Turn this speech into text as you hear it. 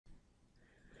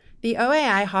The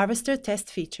OAI Harvester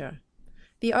Test Feature.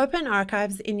 The Open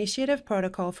Archives Initiative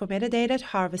Protocol for Metadata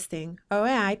Harvesting,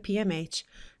 OAI PMH,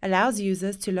 allows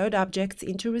users to load objects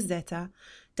into Rosetta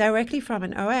directly from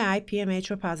an OAI PMH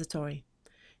repository.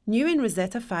 New in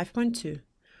Rosetta 5.2.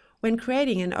 When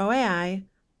creating an OAI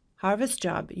Harvest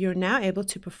job, you're now able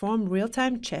to perform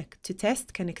real-time check to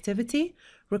test connectivity,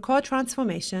 record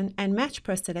transformation, and match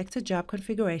per selected job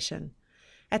configuration.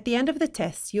 At the end of the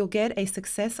test, you'll get a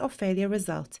success or failure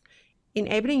result,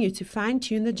 enabling you to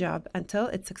fine-tune the job until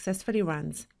it successfully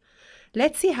runs.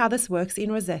 Let's see how this works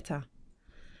in Rosetta.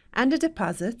 Under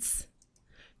Deposits,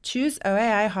 choose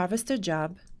OAI Harvester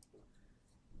Job,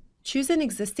 choose an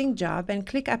existing job and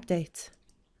click Update.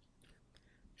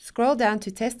 Scroll down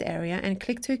to Test Area and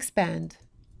click to expand.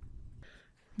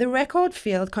 The Record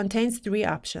field contains 3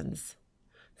 options.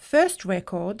 First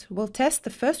Record will test the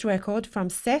first record from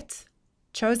set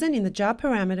chosen in the Job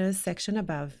Parameters section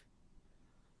above.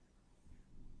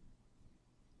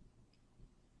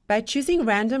 By choosing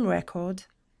Random Record,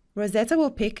 Rosetta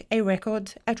will pick a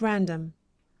record at random.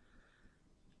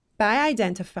 By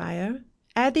Identifier,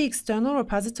 add the external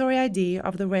repository ID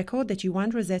of the record that you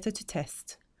want Rosetta to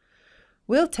test.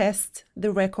 We'll test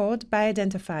the record by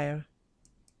Identifier.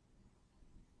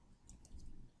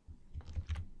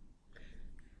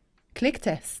 Click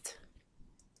Test.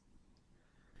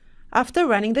 After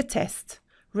running the test,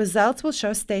 results will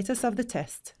show status of the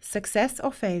test, success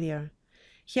or failure.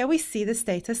 Here we see the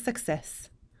status success.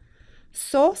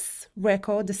 Source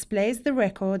record displays the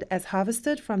record as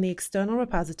harvested from the external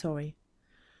repository.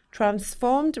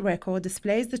 Transformed record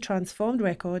displays the transformed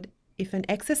record if an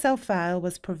XSL file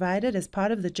was provided as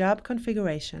part of the job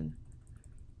configuration.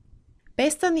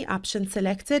 Based on the option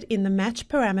selected in the match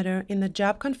parameter in the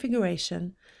job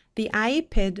configuration, the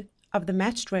IEPID of the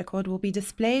matched record will be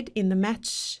displayed in the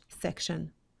Match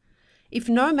section. If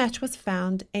no match was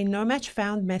found, a No Match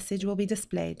Found message will be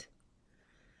displayed.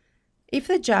 If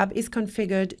the job is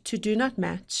configured to Do Not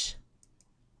Match,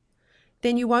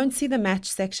 then you won't see the Match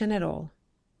section at all.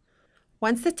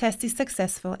 Once the test is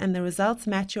successful and the results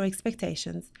match your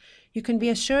expectations, you can be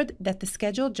assured that the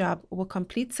scheduled job will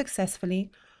complete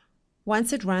successfully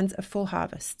once it runs a full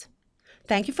harvest.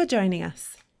 Thank you for joining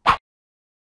us.